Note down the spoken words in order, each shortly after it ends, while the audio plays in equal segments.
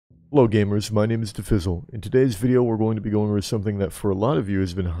Hello gamers, my name is Diffizzle. In today's video we're going to be going over something that for a lot of you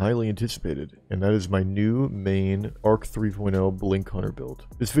has been highly anticipated, and that is my new main Arc 3.0 Blink Hunter build.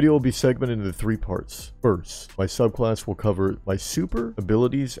 This video will be segmented into 3 parts. First, my subclass will cover my super,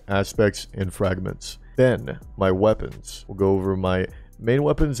 abilities, aspects, and fragments. Then, my weapons. We'll go over my main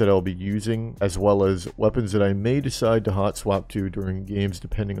weapons that I'll be using, as well as weapons that I may decide to hot swap to during games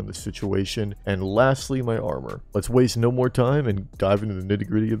depending on the situation, and lastly my armor. Let's waste no more time and dive into the nitty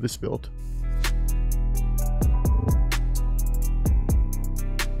gritty of this build.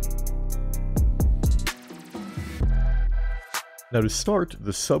 Now to start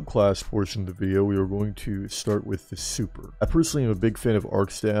the subclass portion of the video, we are going to start with the super. I personally am a big fan of Arc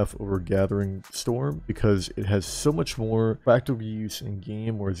Staff over Gathering Storm because it has so much more practical use in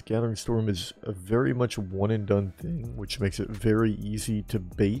game, whereas Gathering Storm is a very much one and done thing, which makes it very easy to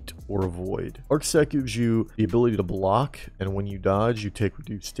bait or avoid. Arc Staff gives you the ability to block, and when you dodge, you take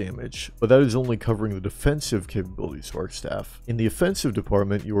reduced damage, but that is only covering the defensive capabilities of Arc Staff. In the offensive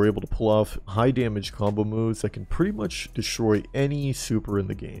department, you are able to pull off high damage combo moves that can pretty much destroy any super in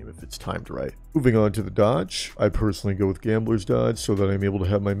the game if it's timed right. Moving on to the dodge, I personally go with Gambler's Dodge so that I'm able to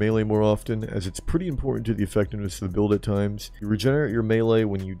have my melee more often, as it's pretty important to the effectiveness of the build at times. You regenerate your melee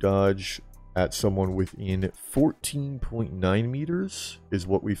when you dodge at someone within 14.9 meters is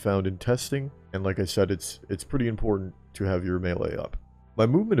what we found in testing, and like I said, it's pretty important to have your melee up. My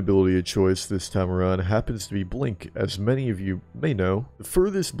movement ability of choice this time around happens to be Blink. As many of you may know, the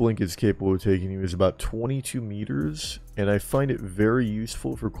furthest Blink is capable of taking you is about 22 meters, and I find it very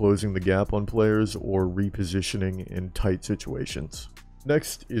useful for closing the gap on players or repositioning in tight situations.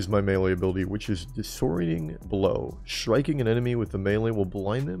 Next is my melee ability, which is Disorienting Blow. Striking an enemy with the melee will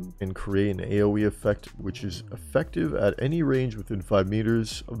blind them and create an AoE effect, which is effective at any range within 5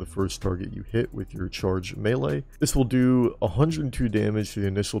 meters of the first target you hit with your charged melee. This will do 102 damage to the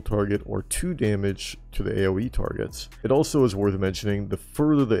initial target or 2 damage to the AoE targets. It also is worth mentioning, the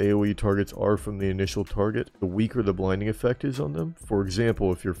further the AoE targets are from the initial target, the weaker the blinding effect is on them. For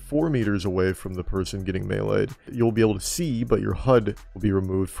example, if you're 4 meters away from the person getting meleeed, you'll be able to see, but your HUD will be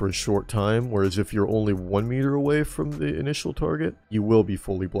removed for a short time, whereas if you're only 1 meter away from the initial target, you will be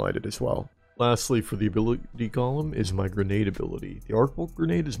fully blinded as well. Lastly, for the ability column is my grenade ability. The arc bolt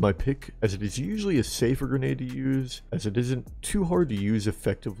grenade is my pick, as it is usually a safer grenade to use, as it isn't too hard to use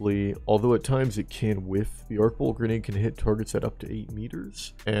effectively, although at times it can whiff. The arc bolt grenade can hit targets at up to 8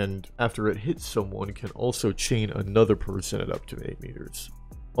 meters, and after it hits someone, it can also chain another person at up to 8 meters.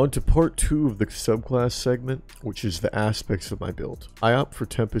 On to part 2 of the subclass segment, which is the aspects of my build. I opt for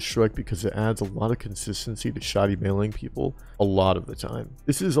Tempest Strike because it adds a lot of consistency to shoddy meleeing people a lot of the time.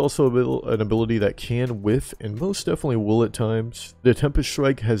 This is also an ability that can whiff, and most definitely will at times. The Tempest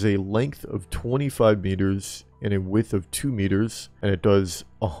Strike has a length of 25 meters and a width of 2 meters, and it does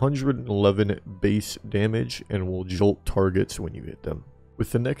 111 base damage and will jolt targets when you hit them.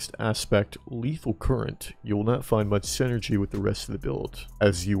 With the next aspect, Lethal Current, you will not find much synergy with the rest of the build,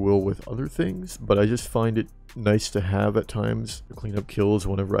 as you will with other things, but I just find it nice to have at times to clean up kills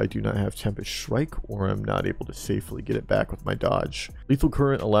whenever I do not have Tempest Strike or I'm not able to safely get it back with my dodge. Lethal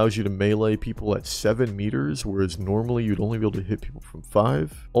Current allows you to melee people at 7 meters, whereas normally you'd only be able to hit people from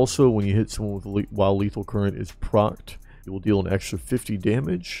 5. Also, when you hit someone with while Lethal Current is procced, you will deal an extra 50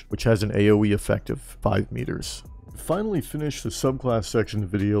 damage, which has an AoE effect of 5 meters. To finally finish the subclass section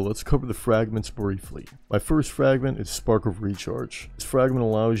of the video, let's cover the fragments briefly. My first fragment is Spark of Recharge. This fragment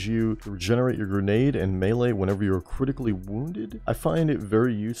allows you to regenerate your grenade and melee whenever you're critically wounded. I find it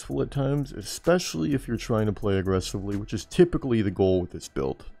very useful at times, especially if you're trying to play aggressively, which is typically the goal with this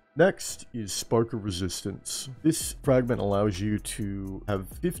build. Next is Spark of Resistance. This fragment allows you to have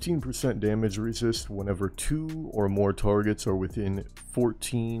 15% damage resist whenever 2 or more targets are within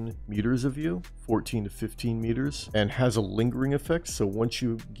 14 meters of you, 14 to 15 meters, and has a lingering effect. So once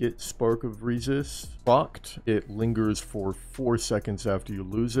you get Spark of Resist procced, it lingers for 4 seconds after you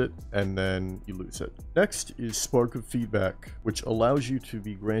lose it, and then you lose it. Next is Spark of Feedback, which allows you to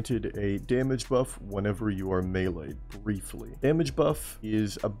be granted a damage buff whenever you are meleeed briefly. Damage buff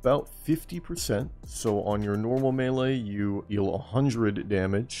is about 50%, so on your normal melee you deal 100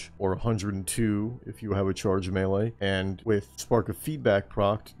 damage, or 102 if you have a charged melee, and with Spark of Feedback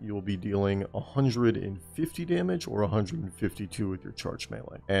procced, you'll be dealing 150 damage or 152 with your charged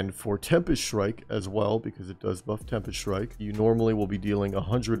melee. And for Tempest Strike as well, because it does buff Tempest Strike, you normally will be dealing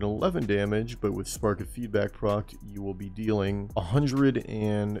 111 damage, but with Spark of Feedback procced, you will be dealing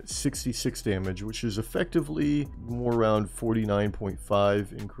 166 damage, which is effectively more around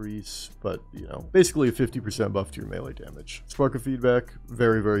 49.5 increase, but you know, basically a 50% buff to your melee damage. Spark of Feedback,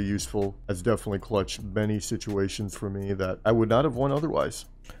 very, very useful. Has definitely clutched many situations for me that I would not have won otherwise.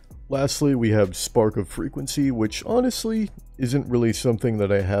 Lastly, we have Spark of Frequency, which honestly isn't really something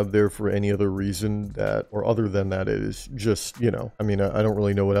that I have there for any other reason that, or other than that, it is just, you know, I mean, I don't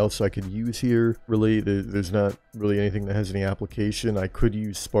really know what else I could use here. Really, there's not really anything that has any application. I could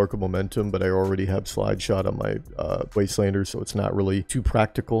use Spark of Momentum, but I already have Slide Shot on my Wastelander, so it's not really too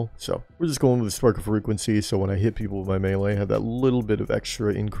practical. So we're just going with the Spark of Frequency, so when I hit people with my melee, I have that little bit of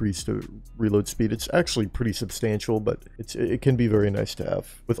extra increase to reload speed. It's actually pretty substantial, but it can be very nice to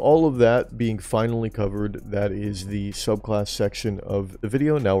have. With all of that being finally covered, that is the subclass section of the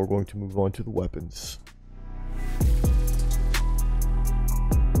video. Now we're going to move on to the weapons.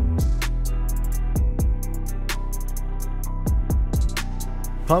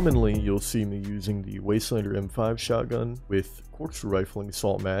 Commonly, you'll see me using the Wastelander M5 shotgun with corkscrew rifling,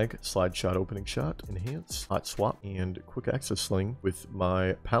 assault mag, slide shot, opening shot, enhance, hot swap, and quick access sling with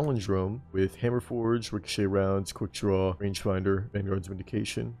my palindrome with hammer forge, ricochet rounds, quick draw, rangefinder, vanguard's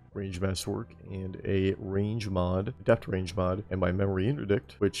vindication, range masterwork, and a range mod, depth range mod, and my memory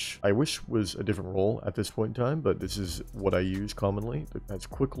interdict, which I wish was a different role at this point in time, but this is what I use commonly. It has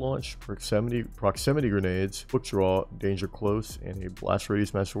quick launch, proximity grenades, quick draw, danger close, and a blast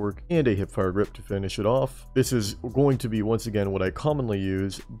radius masterwork, and a hipfire grip to finish it off. This is going to be, once again, what I commonly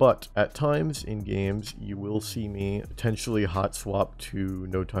use, but at times in games, you will see me potentially hot swap to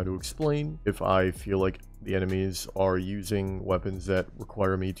No Time to Explain if I feel like the enemies are using weapons that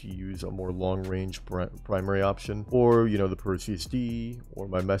require me to use a more long-range primary option, or, you know, the Perseus D, or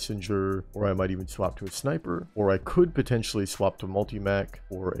my messenger, or I might even swap to a sniper, or I could potentially swap to multi-mac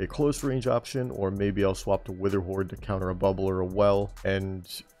or a close-range option, or maybe I'll swap to Witherhoard to counter a bubble or a well, and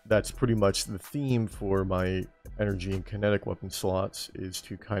that's pretty much the theme for my energy and kinetic weapon slots, is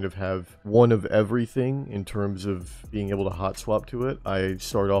to kind of have one of everything in terms of being able to hot swap to it. I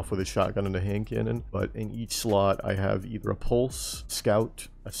start off with a shotgun and a hand cannon, but in each slot I have either a pulse, scout,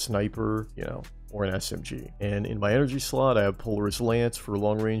 a sniper, you know, or an SMG. And in my energy slot, I have Polaris Lance for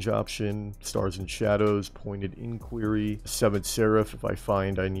long range option, Stars and Shadows, Pointed Inquiry, 7th Seraph if I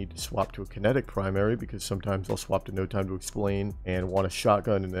find I need to swap to a kinetic primary, because sometimes I'll swap to No Time to Explain and want a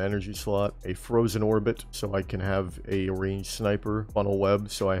shotgun in the energy slot, a Frozen Orbit so I can have a ranged sniper, Funnel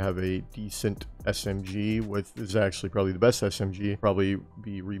Web so I have a decent SMG with, this is actually probably the best SMG, probably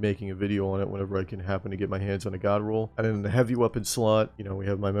be remaking a video on it whenever I can happen to get my hands on a god roll. And then in the heavy weapon slot, you know, we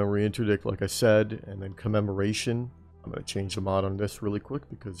have my memory interdict like I said, and then commemoration. I'm going to change the mod on this really quick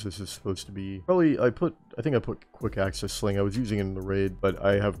because this is supposed to be, probably, I think I put quick access sling. I was using it in the raid, but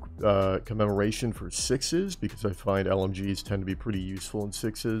I have commemoration for 6s because I find LMGs tend to be pretty useful in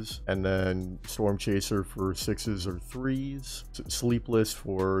 6s. And then Storm Chaser for 6s or 3s. Sleepless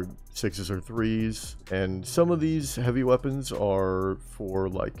for 6s or 3s. And some of these heavy weapons are for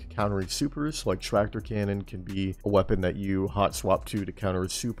like countering supers, like Tractor Cannon can be a weapon that you hot swap to counter a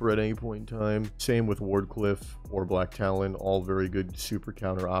super at any point in time. Same with Wardcliff or Black Talon, all very good super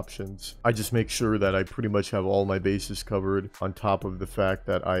counter options. I just make sure that I pretty much have all my bases covered, on top of the fact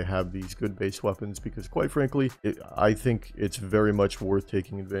that I have these good base weapons, because quite frankly, I think it's very much worth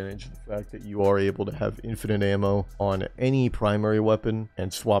taking advantage of the fact that you are able to have infinite ammo on any primary weapon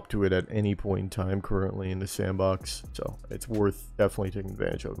and swap to it at any point in time currently in the sandbox. So it's worth definitely taking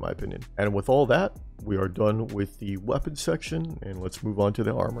advantage of, in my opinion. And with all that, we are done with the weapons section, and let's move on to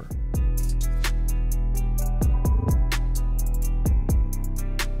the armor.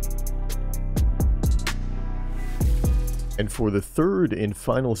 And for the third and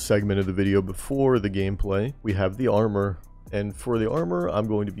final segment of the video before the gameplay, we have the armor. And for the armor, I'm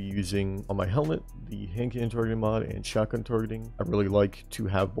going to be using on my helmet the hand cannon targeting mod and shotgun targeting. I really like to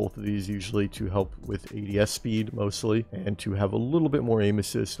have both of these usually to help with ADS speed mostly, and to have a little bit more aim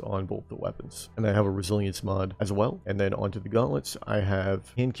assist on both the weapons. And I have a resilience mod as well. And then onto the gauntlets, I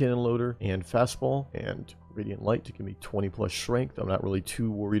have hand cannon loader and fastball and Radiant Light to give me 20 plus strength. I'm not really too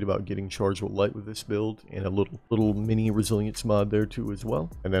worried about getting charged with light with this build, and a little mini resilience mod there too as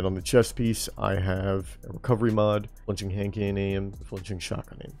well. And then on the chest piece, I have a recovery mod, flinching hand cannon aim, flinching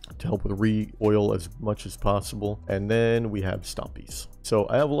shotgun aim to help with re-oil as much as possible. And then we have stompies. So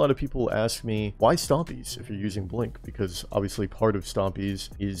I have a lot of people ask me, why stompies if you're using blink? Because obviously part of stompies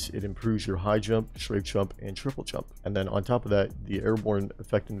is it improves your high jump, strafe jump, and triple jump. And then on top of that, the airborne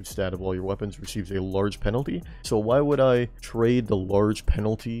effectiveness stat of all your weapons receives a large penalty. So why would I trade the large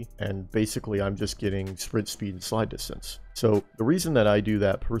penalty and basically I'm just getting sprint speed and slide distance? So the reason that I do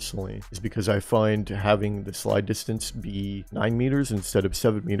that personally is because I find having the slide distance be 9 meters instead of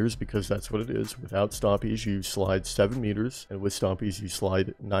 7 meters, because that's what it is. Without stompies, you slide 7 meters, and with stompies, you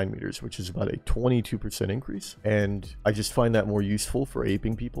slide 9 meters, which is about a 22% increase. And I just find that more useful for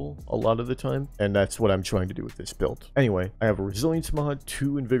aping people a lot of the time, and that's what I'm trying to do with this build. Anyway, I have a resilience mod,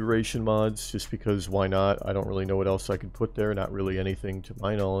 2 invigoration mods, just because why not? I don't really know what else I could put there, not really anything to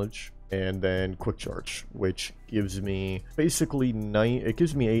my knowledge. And then quick charge, which gives me basically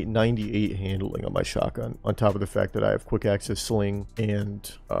 98 handling on my shotgun, on top of the fact that I have quick access sling and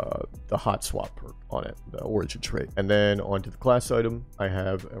the hot swap perk on it, the origin trait. And then onto the class item, I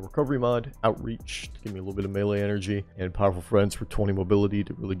have a recovery mod, outreach to give me a little bit of melee energy, and powerful friends for 20 mobility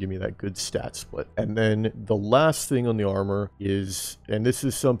to really give me that good stat split. And then the last thing on the armor is, and this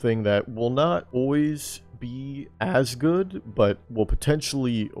is something that will not always be as good, but will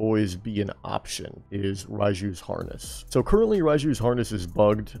potentially always be an option, is Raiju's harness. So currently Raiju's harness is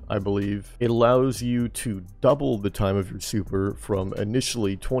bugged, I believe. It allows you to double the time of your super from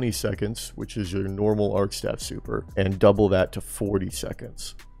initially 20 seconds, which is your normal arc staff super, and double that to 40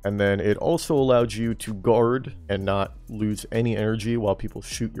 seconds. And then it also allowed you to guard and not lose any energy while people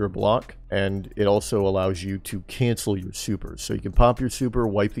shoot your block. And it also allows you to cancel your super. So you can pop your super,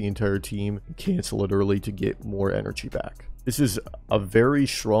 wipe the entire team, and cancel it early to get more energy back. This is a very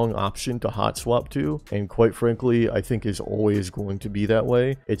strong option to hot swap to, and quite frankly, I think is always going to be that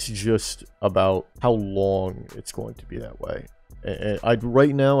way. It's just about how long it's going to be that way. And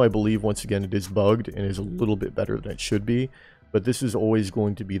right now, I believe, once again, it is bugged and is a little bit better than it should be. But this is always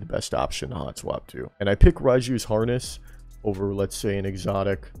going to be the best option to hot swap to. And I pick Raiju's harness over, let's say, an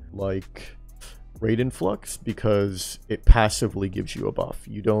exotic like Raid Flux because it passively gives you a buff.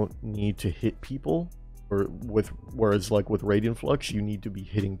 You don't need to hit people, whereas like with Raid Flux, you need to be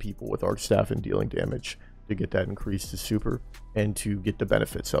hitting people with arc staff and dealing damage to get that increase to super and to get the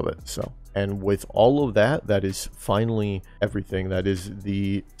benefits of it. So, and with all of that, that is finally everything. That is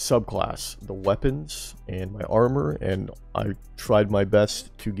the subclass, the weapons and my armor, and I tried my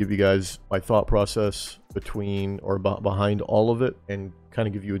best to give you guys my thought process between or behind all of it and kind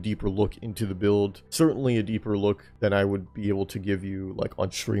of give you a deeper look into the build. Certainly a deeper look than I would be able to give you like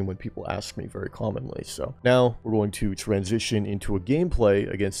on stream when people ask me very commonly. So now we're going to transition into a gameplay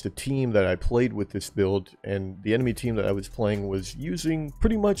against a team that I played with this build, and the enemy team that I was playing was using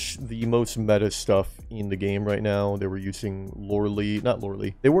pretty much the most meta stuff in the game right now. They were using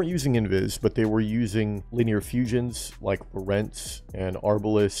they weren't using Invis, but they were using linear fusions like Lorentz and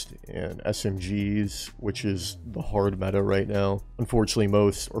Arbalist and SMGs, which is the hard meta right now. Unfortunately,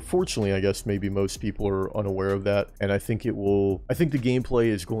 fortunately, I guess maybe most people are unaware of that, and I think the gameplay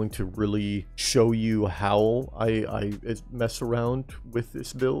is going to really show you how I mess around with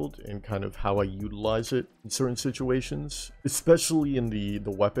this build and kind of how I utilize it in certain situations, especially in the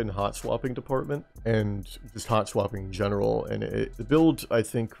weapon hot swapping department and just hot swapping in general. And the build, I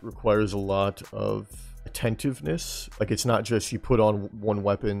think, requires a lot of attentiveness. Like, it's not just you put on one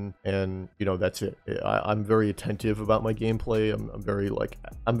weapon and that's it. I'm very attentive about my gameplay.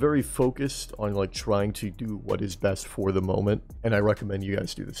 I'm very focused on like trying to do what is best for the moment, and I recommend you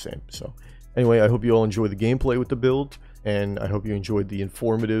guys do the same. So anyway, I hope you all enjoy the gameplay with the build, and I hope you enjoyed the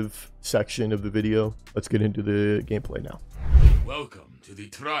informative section of the video. Let's get into the gameplay now. Welcome to the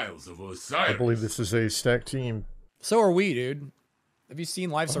trials of Osiris. I believe this is a stacked team. So are we, dude. Have you seen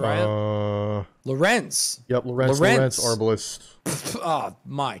Live Soraya? Lorentz. Yep, Lorentz, Arbalist. Oh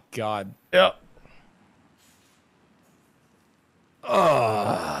my god. Yep.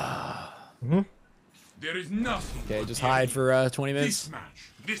 There is nothing. Okay, just hide for 20 minutes. This match,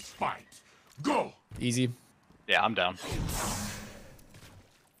 this fight, go. Easy. Yeah, I'm down.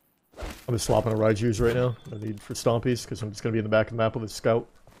 I'm just swapping a Raiju's right now. I need for Stompies because I'm just gonna be in the back of the map with a scout.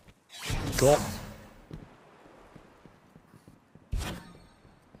 Cool.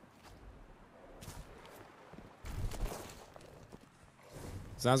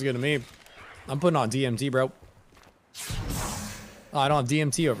 Sounds good to me. I'm putting on DMT, bro. Oh, I don't have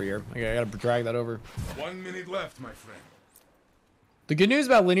DMT over here. Okay, I gotta drag that over. 1 minute left, my friend. The good news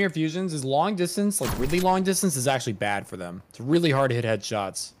about linear fusions is long distance, like really long distance, is actually bad for them. It's really hard to hit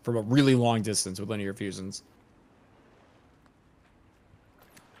headshots from a really long distance with linear fusions.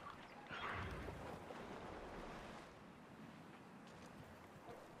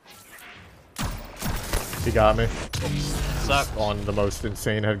 He got me. Suck. On the most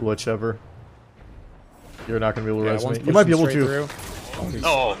insane head glitch ever. You're not going to be able to res me. You You might be able to. Through.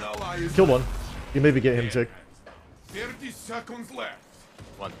 Oh. Kill one. You maybe get him, Jake. 30 seconds left.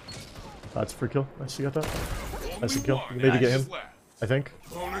 One. That's a free kill. Nice, you got that. That's a Only kill. one You maybe get is him, left. I think.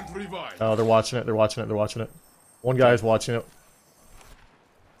 Opponent revived. Oh, they're watching it. They're watching it. They're watching it. One guy is watching it.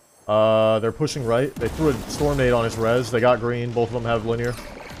 They're pushing right. They threw a storm nade on his res. They got green. Both of them have linear.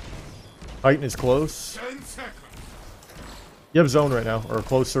 Titan is close. 10 seconds. You have zone right now, or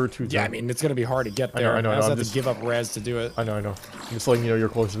closer to zone. Yeah, I mean, it's going to be hard to get there. I know. I also I'm have to give up res to do it. I know. I'm just letting you know you're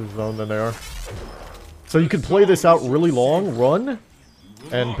closer to the zone than they are. So you can play this out really long, run,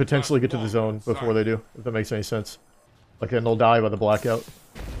 and potentially get to the zone before they do, if that makes any sense. Like, and they'll die by the blackout.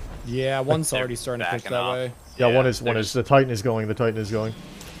 Yeah, one's already starting to push that way. Yeah, one is. The Titan is going. The Titan is going.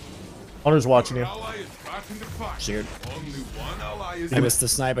 Hunter's watching you. Ally is back in the fight. Shoot. Only one ally is I missed the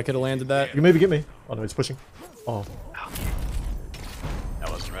snipe. I could have landed that. You can maybe get me. Oh no, it's pushing. Oh. I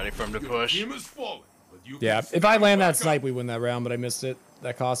wasn't ready for him to push. Team has fallen, but you Yeah, can if I stand land that back up. snipe, we win that round, but I missed it.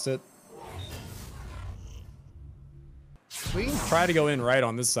 That cost it. We can try to go in right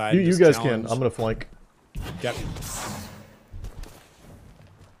on this side. You just guys challenge. can. I'm gonna flank. Yep.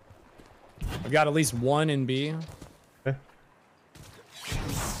 I've got at least one in B. Okay.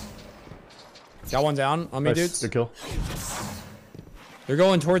 Got one down on me, Nice. dudes. Good kill. They're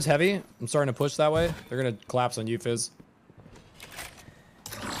going towards heavy. I'm starting to push that way. They're gonna collapse on you, Fizz.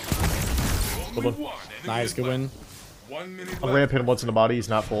 Only on. one enemy Nice, is good left. win. 1 minute I'm left. ramp hit him once in the body. He's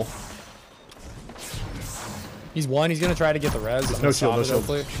not full. He's one. He's gonna try to get the res. I'm No gonna shield, stop no it, shield.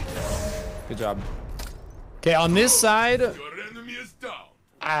 hopefully. Good job. Okay, on this side, Your enemy is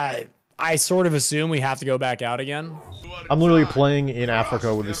down. I sort of assume we have to go back out again. You are I'm literally tied. playing in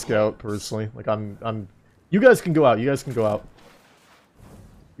Africa with a scout personally. Like I'm. You guys can go out. You guys can go out.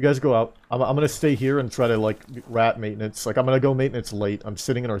 You guys go out. I'm gonna stay here and try to like rat maintenance. Like I'm gonna go maintenance late. I'm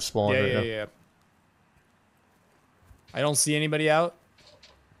sitting in our spawn right now. Yeah. I don't see anybody out.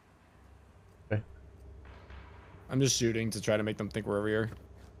 Okay. I'm just shooting to try to make them think we're over here.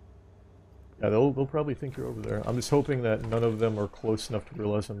 Yeah, they'll probably think you're over there. I'm just hoping that none of them are close enough to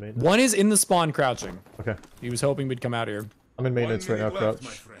realize I'm maintenance. One is in the spawn crouching. Okay. He was hoping we'd come out here. I'm in 1 maintenance right now, minute left, my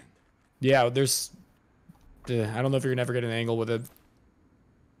crouch. friend. Yeah, there's... I don't know if you're gonna ever get an angle with it.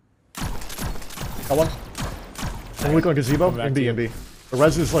 Got one. One weak on gazebo. Coming back In to B, you. in B. The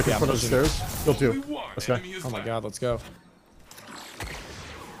res is like in Yeah, front of the pushing. stairs. Kill two. Only one Let's go. enemy is Oh my left. god, let's go.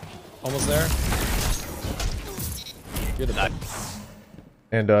 Almost there. You're the best.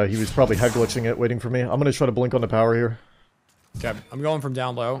 And he was probably head glitching it, waiting for me. I'm gonna try to blink on the power here. Okay, I'm going from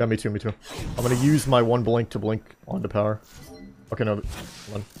down low. Yeah, me too, me too. I'm gonna use my one blink to blink onto power. Okay, no, hold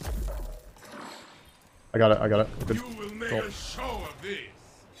on. I got it. We're good. You will make a show of this.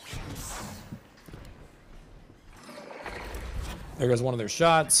 There goes one of their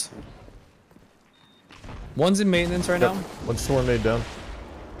shots. One's in maintenance right Yep. now. One storm made down.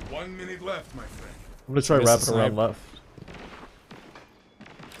 1 minute left, my friend. I'm gonna try Missed wrapping the around snipe. left.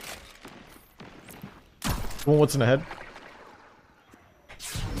 One what's in the head?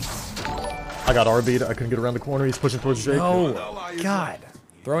 I got RB'd. I couldn't get around the corner. He's pushing towards Jake. Oh, God.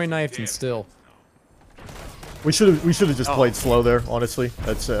 Throwing knife and still. We should have just played slow there. Honestly,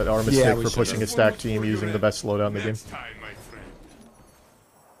 that's our mistake Yeah, we for should've. pushing a stack team using the best slowdown in the game. Next time, my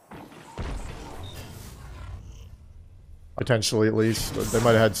friend. Potentially, at least. They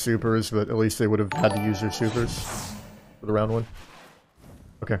might have had supers, but at least they would have had to use their supers for the round one.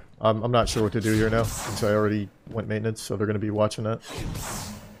 Okay, I'm not sure what to do here now, since I already went maintenance, so they're going to be watching that.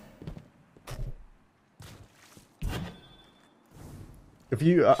 If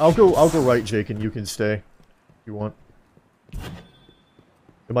you, I'll go right, Jake, and you can stay, if you want.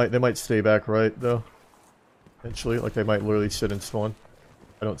 They might stay back right though. Eventually, like they might literally sit and spawn.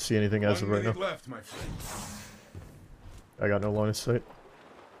 I don't see anything as of 1 right now. minute left, my friend. I got no line of sight.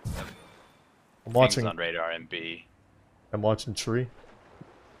 I'm Things watching. on radar and B. I'm watching tree.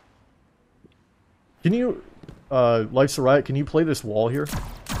 Can you, Life's a Riot, can you play this wall here?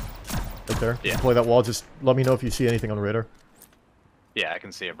 Right there? Yeah. Play that wall, just let me know if you see anything on the radar. Yeah, I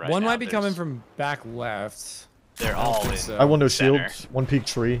can see it right One now. might be coming There's- from back left. They're I don't all think in. so. I want no Center. shields, one peak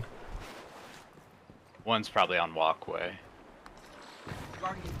tree. One's probably on walkway.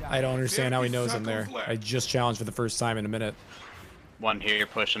 I don't understand how he knows I'm there. seconds left. I just challenged for the first time in a minute. One here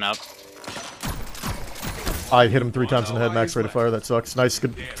pushing up. I hit him 3 times in the head, max rate of fire, that sucks. Nice,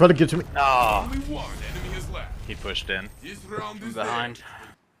 good. Try to get to me. Oh, Only one enemy is left. he pushed in This round from is behind.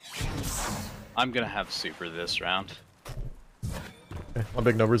 I'm gonna have super this round. Okay, my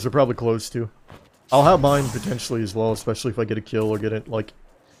big numbers, they're probably close too. I'll have mine potentially as well, especially if I get a kill or get it, like,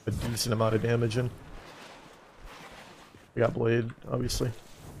 a decent amount of damage in. I got Blade, obviously.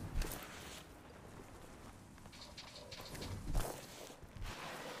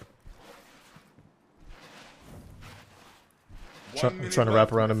 I'm trying to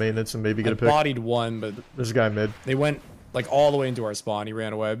wrap around a maintenance and maybe get I a pick. bodied one, but There's a guy mid. they went Like all the way into our spawn. He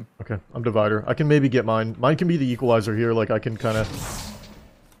ran away. Okay, I'm divider. I can maybe get mine. Mine can be the equalizer here. Like I can kind of.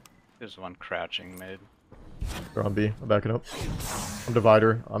 There's one crouching mid. They're on B. I'm backing up. I'm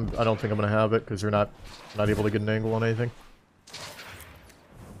divider. I don't think I'm gonna have it because they're not able to get an angle on anything.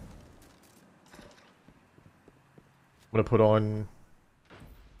 I'm gonna put on.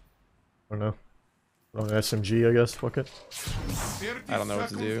 I don't know. Put on an SMG, I guess. Fuck it. I don't know what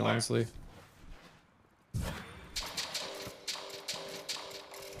to do, honestly.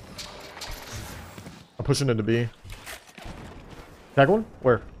 I'm pushing into B. Tag one?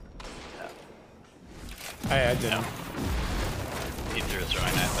 Where? I didn't. He threw a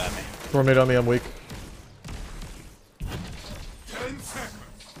throwing knife at me. Throw mid on me, I'm weak. 10 seconds.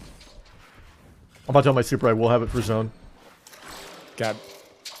 I'm about to tell my super I will have it for zone. Got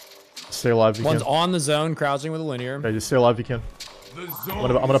Stay alive if you one's can. on the zone, crouching with a linear. Okay, just stay alive if you can. The I'm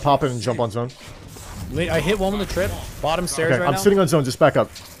zone gonna pop in and jump on zone. I hit one with a trip. Bottom stairs Okay, right I'm now. sitting on zone, just back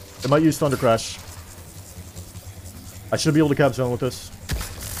up. They might use Thunder Crash. I should be able to cap zone with this.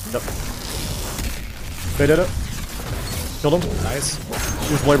 Yep. They did it. Killed him. Nice.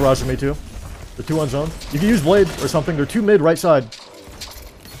 Use Blade Barrage on me too. They're 2 on zone. You can use Blade or something. They're 2 mid, right side.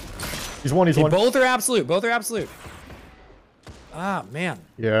 He's one, he's Hey, one. both are absolute. Both are absolute. Ah, man.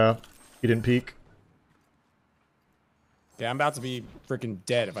 Yeah. He didn't peek. Yeah, I'm about to be freaking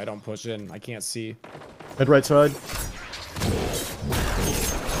dead if I don't push in. I can't see. Mid right side.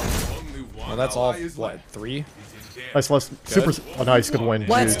 only one Well, that's all, ally is what, left. 3? Nice, super. Oh, nice, good win.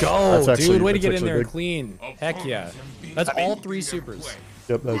 Let's Huge. go, That's actually- dude. Way to that's get in actually there big. clean. Heck yeah. That's all 3 supers.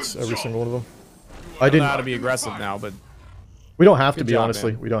 Yep, that's every single one of them. I I don't know how to didn't. be aggressive now, but We don't have to Good be, job,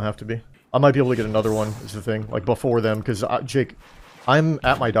 honestly. man. We don't have to be. I might be able to get another one, is the thing. Like, before them, because, Jake, I'm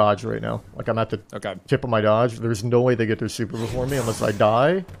at my dodge right now. Like, I'm at the okay. tip of my dodge. There's no way they get their super before me unless I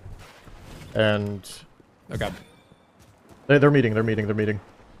die. And... Okay. They're meeting, they're meeting, they're meeting.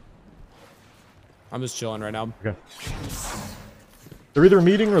 I'm just chilling right now. Okay. They're either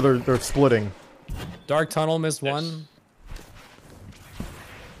meeting or they're splitting. Dark tunnel missed Yes. one.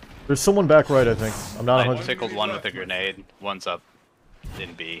 There's someone back right, I think. I'm not I 100. tickled one with a grenade. One's up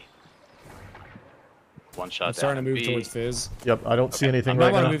in B. One shot I'm starting down to in move B. towards Fizz. Yep, I don't see anything I'm right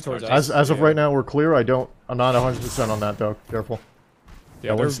not gonna now. move towards As us. of Yeah. right now, we're clear. I'm not 100% on that, though. Careful.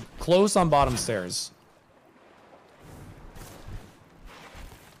 Yeah, Yeah, they're one's- close on bottom stairs.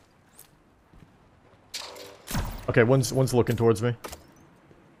 Okay, one's looking towards me.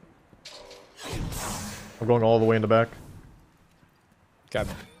 I'm going all the way in the back. Okay.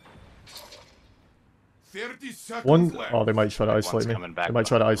 30 seconds One, left. oh, they might try to isolate One's me. coming back They might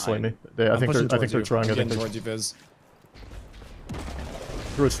try to isolate me. behind. I I'm think pushing they're towards you. trying. I'm I think getting they towards you, Fizz.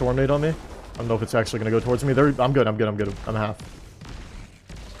 threw a storm nade on me. I don't know if it's actually gonna go towards me. I'm good. I'm half.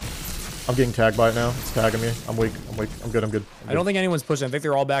 I'm getting tagged by it now. It's tagging me. I'm weak. I'm good. I don't think anyone's pushing. I think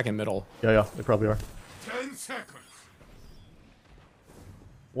they're all back in middle. Yeah, they probably are. 10 seconds.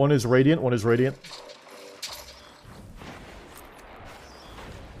 One is radiant.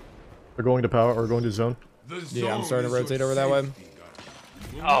 They're going to power or going to zone. The Yeah, I'm zone starting to is rotate your over that way. safety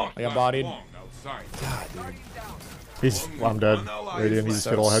gun. Will Oh. not I got last bodied. long outside. Well, I'm dead. Radiant. He just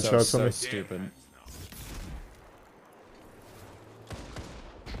hit all headshots on me. Stupid.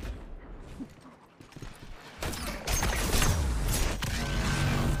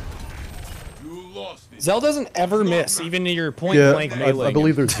 You lost it. Zell doesn't ever miss, even in your point Yeah, blank melee. I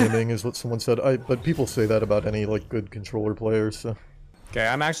believe they're dimming is what someone said. But people say that about any like good controller players. So Okay,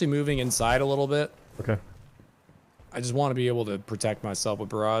 I'm actually moving inside a little bit. okay, I just want to be able to protect myself with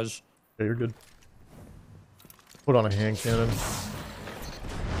barrage. yeah, you're good. Put on a hand cannon.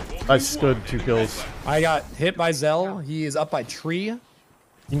 Nice, good. 2 kills. I got hit by Zell. He is up by tree. You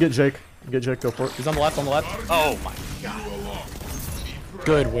can get Jake. Go for it. He's on the left. Oh my!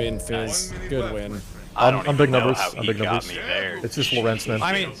 Good win, Fizz. Good win. I don't I'm even big know numbers. how I'm he big got numbers. me there. It's just Lorenz, man.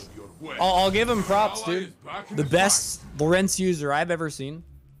 I mean, I'll give him props, dude. The best Lorenz user I've ever seen.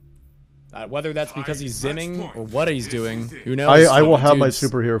 Whether that's because he's zimming or what he's doing, who knows? I will have my Dude's-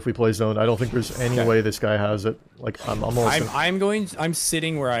 super here if we play zone. I don't think there's any Okay. way this guy has it. Like I'm almost. I'm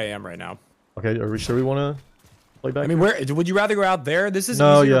sitting where I am right now. Okay, are we sure we want to play back? I mean, would you rather go out there? This is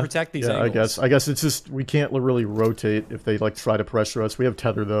no, easier yeah, to protect these yeah. angles. I guess it's just we can't really rotate if they like try to pressure us. We have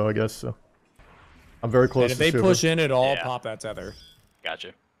tether though, I guess. So I'm very close. And if to they super. push in at all, Yeah. pop that tether.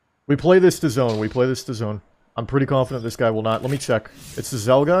 Gotcha. We play this to zone. I'm pretty confident this guy will not. Let me check. It's the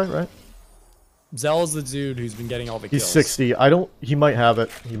Zell guy, right? Zell is the dude who's been getting all the He's kills. 60. He might have it.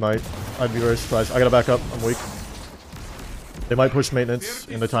 He might. I'd be very surprised. I gotta back up. I'm weak. They might push maintenance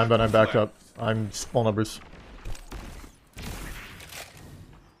in the time that I'm backed up. I'm small numbers.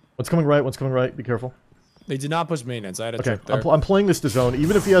 One's coming right. Be careful. They did not push maintenance. I had a Okay, trick there. I'm playing this to zone.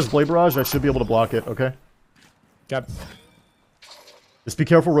 Even if he has Blade Barrage, I should be able to block it, okay? Yep. Just be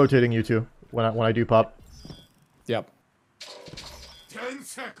careful rotating you two when I do pop. Yep. 10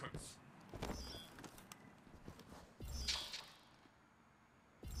 seconds.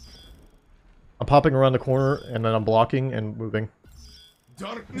 I'm popping around the corner, and then I'm blocking and moving.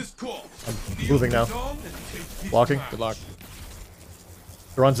 Darkness calls. I'm moving now. Blocking. Good luck.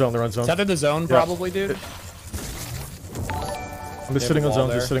 They're on zone, they're on zone. Tether the zone, Yeah. probably, dude. I'm just sitting on zone,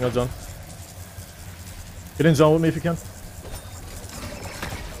 just sitting on zone. Get in zone with me if you can.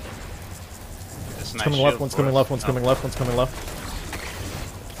 It's One's coming left, one's coming left, one's coming left, one's coming left.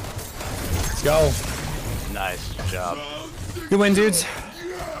 Let's go. Nice job. Good win, dudes.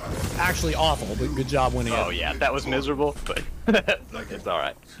 Actually awful, but good job winning Oh it. yeah, that was miserable, but it's all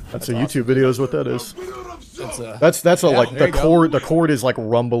right. That's a YouTube video is what that is. That's a Yeah, like there the you go. cord is like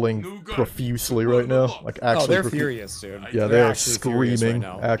rumbling profusely right now. Like actually Oh, they're profu- furious, dude. Yeah, they're actually furious screaming,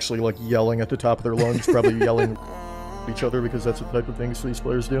 right now. actually like yelling at the top of their lungs, probably yelling at each other because that's the type of things these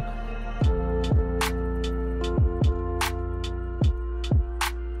players do.